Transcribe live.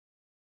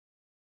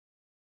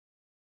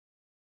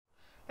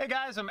Hey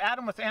guys, I'm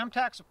Adam with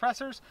Amtac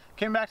Suppressors.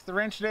 Came back to the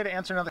range today to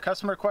answer another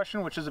customer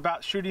question, which is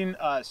about shooting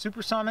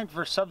supersonic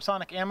versus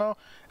subsonic ammo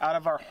out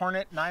of our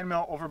Hornet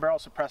 9mm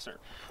overbarrel suppressor.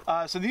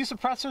 So these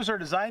suppressors are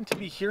designed to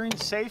be hearing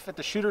safe at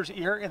the shooter's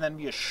ear and then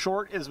be as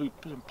short as we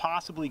can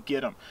possibly get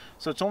them.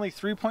 So it's only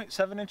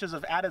 3.7 inches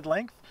of added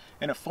length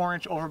and a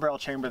 4-inch overbarrel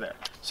chamber there.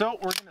 So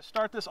we're going to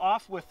start this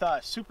off with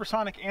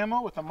supersonic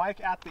ammo with a mic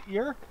at the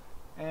ear,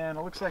 and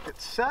it looks like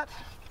it's set.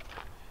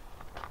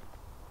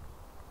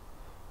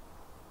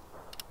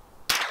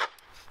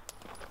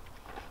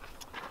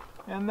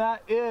 And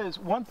that is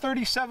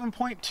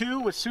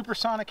 137.2 with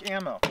supersonic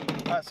ammo.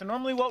 So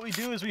normally what we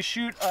do is we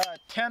shoot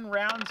 10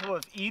 rounds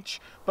of each,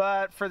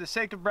 but for the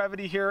sake of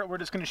brevity here, we're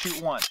just going to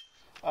shoot one.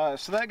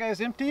 So that guy's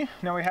empty.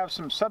 Now we have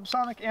some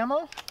subsonic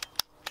ammo.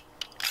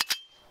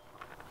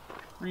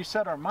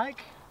 Reset our mic.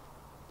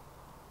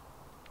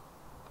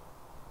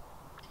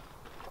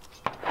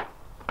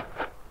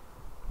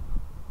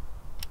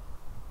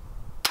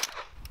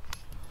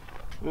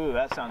 Ooh,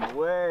 that sounds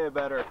way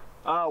better.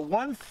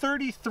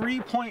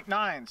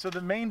 133.9. So the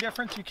main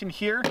difference you can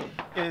hear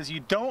is you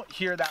don't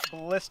hear that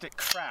ballistic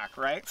crack,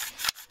 right?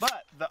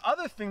 But the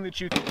other thing that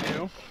you can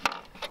do,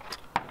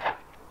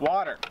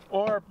 water,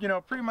 or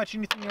pretty much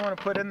anything you want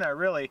to put in there,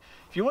 really.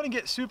 If you want to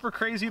get super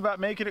crazy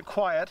about making it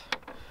quiet,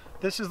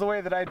 this is the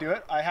way that I do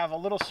it. I have a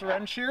little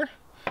syringe here,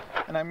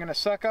 and I'm going to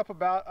suck up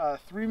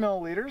about 3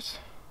 milliliters.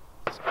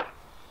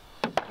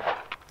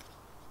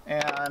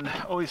 And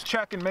always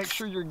check and make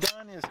sure your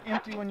gun is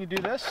empty when you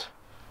do this.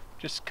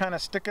 Just kind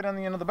of stick it on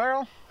the end of the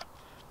barrel.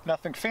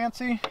 Nothing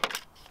fancy.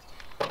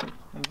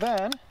 And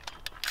then,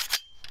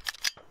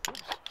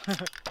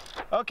 oops.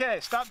 Okay,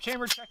 stop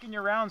chamber checking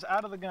your rounds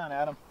out of the gun,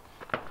 Adam.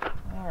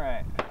 All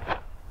right.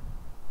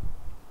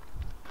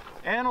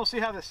 And we'll see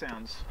how this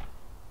sounds.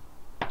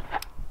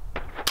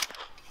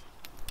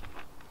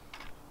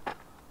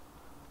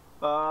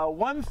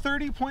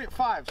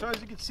 130.5. So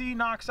as you can see,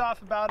 knocks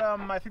off about I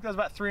think that was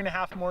about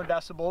 3.5 more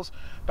decibels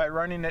by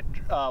running it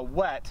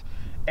wet.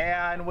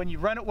 And when you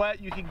run it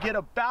wet, you can get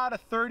about a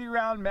 30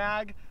 round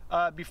mag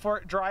before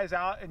it dries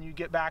out, and you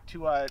get back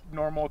to a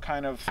normal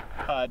kind of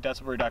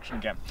decibel reduction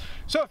again.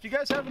 So if you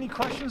guys have any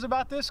questions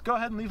about this, go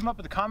ahead and leave them up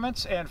in the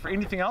comments. And for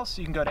anything else,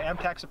 you can go to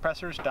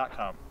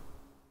amtacsuppressors.com.